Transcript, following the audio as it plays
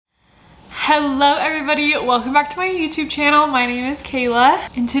Hello everybody, welcome back to my YouTube channel. My name is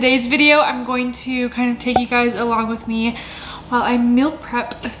Kayla. In today's video, I'm going to kind of take you guys along with me while I meal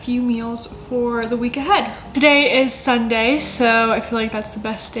prep a few meals for the week ahead. Today is Sunday, so I feel like that's the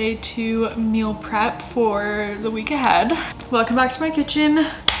best day to meal prep for the week ahead. Welcome back to my kitchen.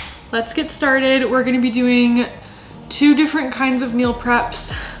 Let's get started. We're gonna be doing 2 different kinds of meal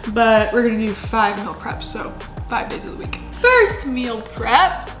preps, but we're gonna do 5 meal preps, so 5 days of the week. First meal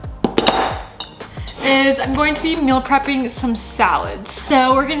prep is I'm going to be meal prepping some salads.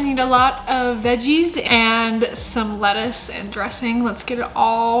 So we're gonna need a lot of veggies and some lettuce and dressing. Let's get it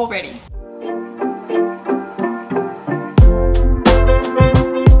all ready.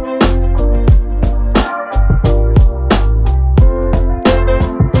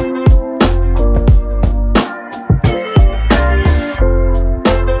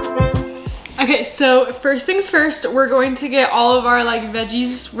 Okay, so first things first, we're going to get all of our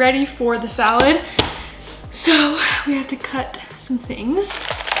veggies ready for the salad. So we have to cut some things.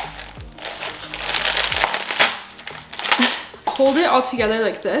 Hold it all together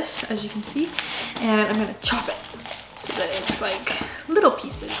like this, as you can see, and I'm gonna chop it so that it's like little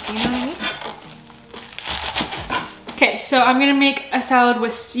pieces, you know what I mean? Okay, so I'm gonna make a salad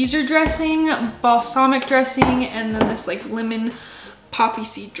with Caesar dressing, balsamic dressing, and then this like lemon poppy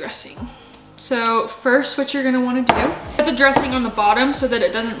seed dressing. So first, what you're gonna wanna do, put the dressing on the bottom so that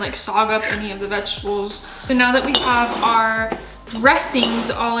it doesn't like sog up any of the vegetables. So now that we have our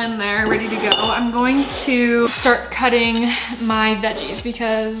dressings all in there, ready to go, I'm going to start cutting my veggies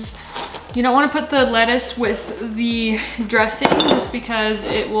because you don't wanna put the lettuce with the dressing just because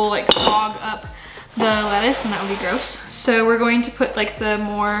it will like sog up the lettuce and that would be gross. So we're going to put like the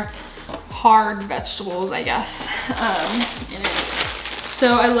more hard vegetables, I guess, in it.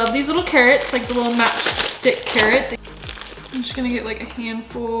 So I love these little carrots, like the little matchstick carrots. I'm just gonna get like a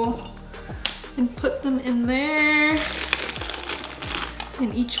handful and put them in there.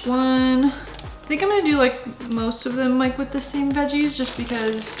 In each one. I think I'm gonna do like most of them like with the same veggies just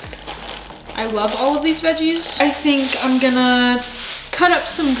because I love all of these veggies. I think I'm gonna cut up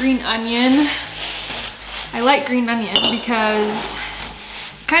some green onion. I like green onion because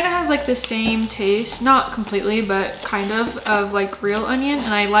kind of has like the same taste, not completely, but kind of like real onion,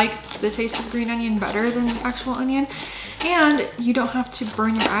 and I like the taste of green onion better than actual onion, and you don't have to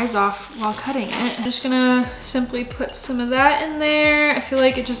burn your eyes off while cutting it. I'm just gonna simply put some of that in there. I feel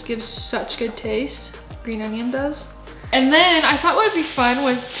like it just gives such good taste, green onion does. And then I thought what would be fun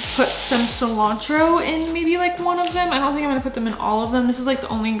was to put some cilantro in maybe like one of them. I don't think I'm gonna put them in all of them. This is like the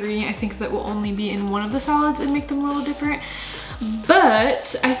only ingredient I think that will only be in one of the salads and make them a little different.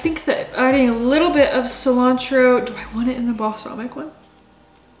 But I think that adding a little bit of cilantro, do I want it in the balsamic one?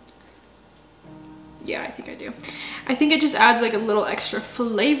 Yeah, I think I do. I think it just adds like a little extra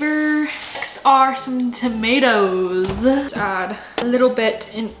flavor. Next are some tomatoes. Let's add a little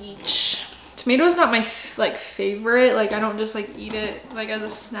bit in each. Tomato is not my favorite. Like I don't just like eat it like as a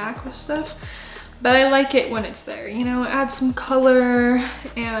snack with stuff, but I like it when it's there. You know, add some color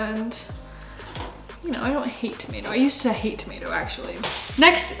and you know, I don't hate tomato. I used to hate tomato actually.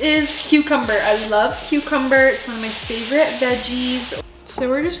 Next is cucumber. I love cucumber. It's one of my favorite veggies. So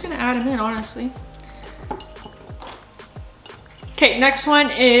we're just gonna add them in, honestly. Okay, next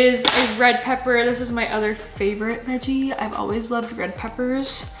one is a red pepper. This is my other favorite veggie. I've always loved red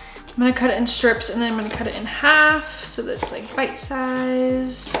peppers. I'm gonna cut it in strips and then I'm gonna cut it in half so that it's like bite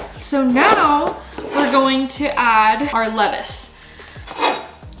size. So now we're going to add our lettuce.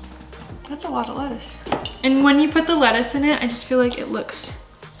 That's a lot of lettuce. And when you put the lettuce in it, I just feel like it looks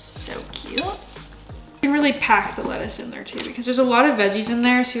so cute. You can really pack the lettuce in there too because there's a lot of veggies in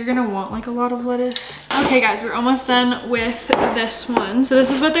there, so you're gonna want like a lot of lettuce. Okay guys, we're almost done with this one. So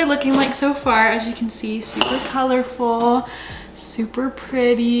this is what they're looking like so far. As you can see, super colorful, super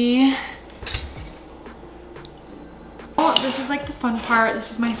pretty. Oh, this is like the fun part.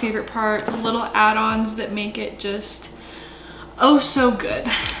 This is my favorite part, the little add-ons that make it just oh so good.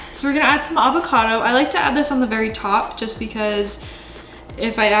 So we're gonna add some avocado. I like to add this on the very top just because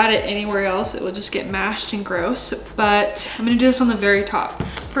if I add it anywhere else it will just get mashed and gross, but I'm gonna do this on the very top.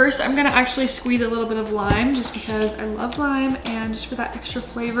 First I'm gonna actually squeeze a little bit of lime just because I love lime and just for that extra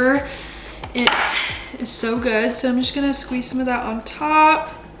flavor. It is so good. So I'm just gonna squeeze some of that on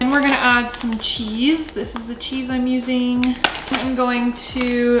top. And we're gonna add some cheese. This is the cheese I'm using. I'm going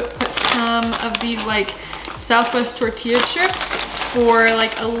to put some of these like Southwest tortilla strips for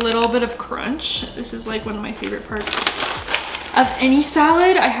like a little bit of crunch. This is like one of my favorite parts of any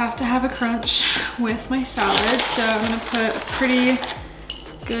salad. I have to have a crunch with my salad. So I'm gonna put a pretty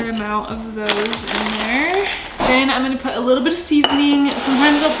good amount of those in there. Then I'm gonna put a little bit of seasoning.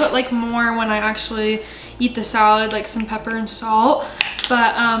 Sometimes I'll put like more when I actually eat the salad, like some pepper and salt.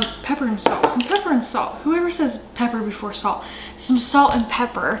 But some pepper and salt. Whoever says pepper before salt? Some salt and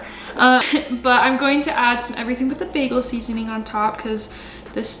pepper. But I'm going to add some everything but the bagel seasoning on top because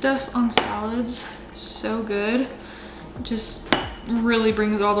this stuff on salads is so good. It just really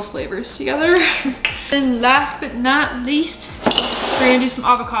brings all the flavors together. And last but not least, we're gonna do some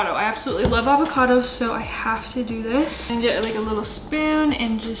avocado. I absolutely love avocado, so I have to do this. And get like a little spoon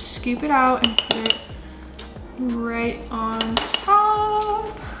and just scoop it out and put it right on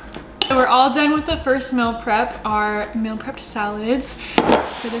top. So we're all done with the first meal prep, our meal prepped salads.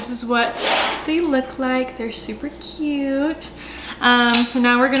 So this is what they look like. They're super cute. So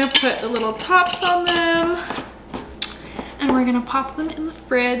now we're gonna put the little tops on them and we're gonna pop them in the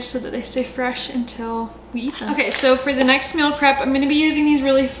fridge so that they stay fresh until we eat them. Okay, so for the next meal prep, I'm gonna be using these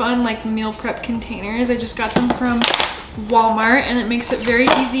really fun like meal prep containers. I just got them from Walmart and it makes it very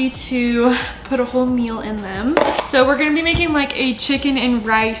easy to put a whole meal in them. So we're gonna be making like a chicken and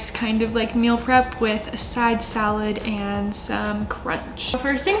rice kind of like meal prep with a side salad and some crunch. So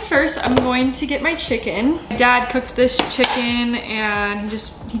first things first, I'm going to get my chicken. My dad cooked this chicken and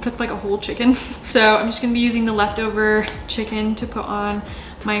he cooked like a whole chicken. So I'm just gonna be using the leftover chicken to put on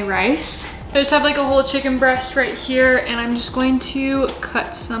my rice. I just have like a whole chicken breast right here and I'm just going to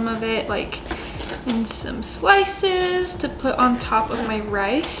cut some of it like in some slices to put on top of my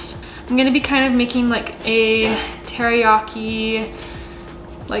rice. I'm gonna be kind of making like a teriyaki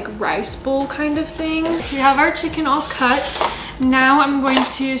like rice bowl kind of thing. So we have our chicken all cut. Now I'm going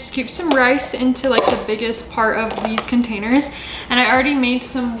to scoop some rice into like the biggest part of these containers. And I already made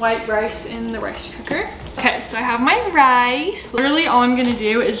some white rice in the rice cooker. Okay, so I have my rice. Literally all I'm gonna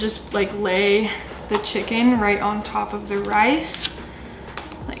do is just like lay the chicken right on top of the rice,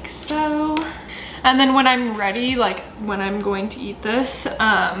 like so. And then when I'm ready, like when I'm going to eat this,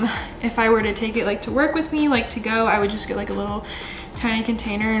 if I were to take it like to work with me, like to go, I would just get like a little tiny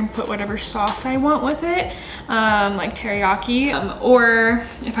container and put whatever sauce I want with it, like teriyaki. Or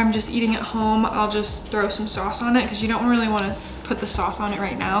if I'm just eating at home, I'll just throw some sauce on it because you don't really want to put the sauce on it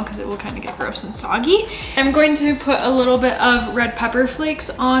right now because it will kind of get gross and soggy. I'm going to put a little bit of red pepper flakes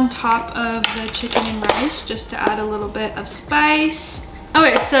on top of the chicken and rice just to add a little bit of spice.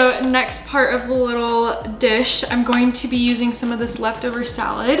 Okay, so next part of the little dish, I'm going to be using some of this leftover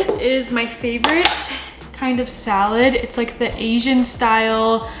salad. This is my favorite kind of salad. It's like the Asian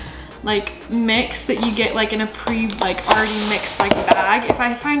style like mix that you get like in a already mixed like bag. If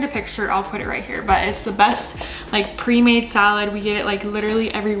I find a picture, I'll put it right here, but it's the best like pre-made salad. We get it like literally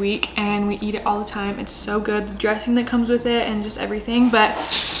every week and we eat it all the time. It's so good, the dressing that comes with it and just everything. But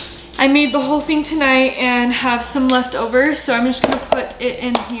I made the whole thing tonight and have some leftovers, so I'm just gonna put it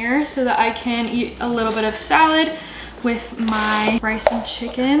in here so that I can eat a little bit of salad with my rice and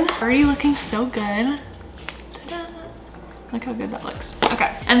chicken. Already looking so good. Ta-da! Look how good that looks.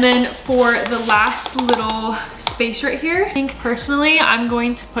 Okay, and then for the last little space right here, I think personally I'm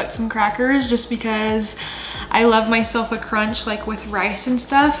going to put some crackers just because I love myself a crunch like with rice and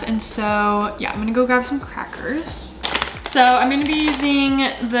stuff. And so yeah, I'm gonna go grab some crackers. So I'm gonna be using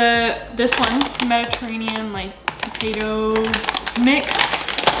this one, Mediterranean like potato mix.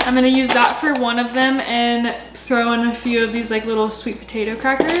 I'm gonna use that for one of them and throw in a few of these like little sweet potato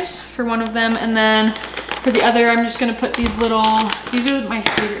crackers for one of them. And then for the other, I'm just gonna put these are my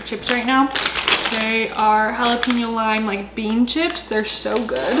favorite chips right now. They are jalapeno lime like bean chips. They're so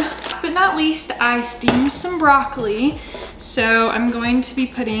good. Last but not least, I steamed some broccoli. So I'm going to be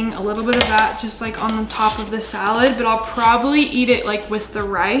putting a little bit of that just like on the top of the salad, but I'll probably eat it like with the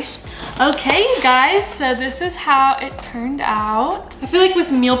rice. Okay, you guys, so this is how it turned out. I feel like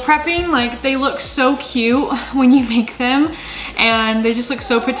with meal prepping, like they look so cute when you make them and they just look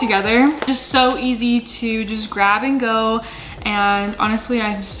so put together. Just so easy to just grab and go. And honestly,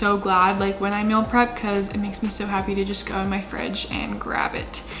 I'm so glad like when I meal prep because it makes me so happy to just go in my fridge and grab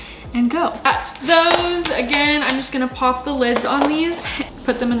it and go. That's those. Again, I'm just gonna pop the lids on these,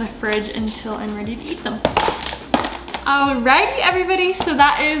 put them in the fridge until I'm ready to eat them. Alrighty everybody, so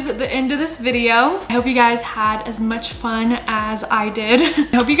that is the end of this video. I hope you guys had as much fun as I did.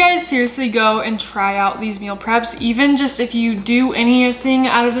 I hope you guys seriously go and try out these meal preps. Even just if you do anything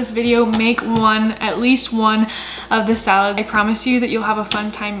out of this video, make at least one of the salads. I promise you that you'll have a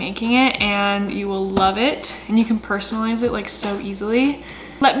fun time making it and you will love it. And you can personalize it like so easily.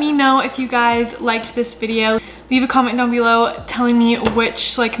 Let me know if you guys liked this video. Leave a comment down below telling me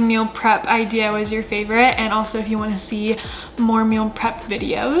which like meal prep idea was your favorite, and also if you want to see more meal prep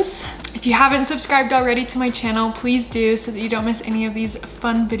videos. If you haven't subscribed already to my channel, please do so that you don't miss any of these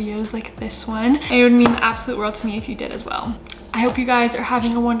fun videos like this one. It would mean the absolute world to me if you did as well. I hope you guys are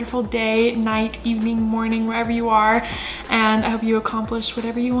having a wonderful day, night, evening, morning, wherever you are. And I hope you accomplished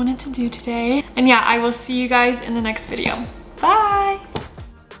whatever you wanted to do today. And yeah, I will see you guys in the next video. Bye!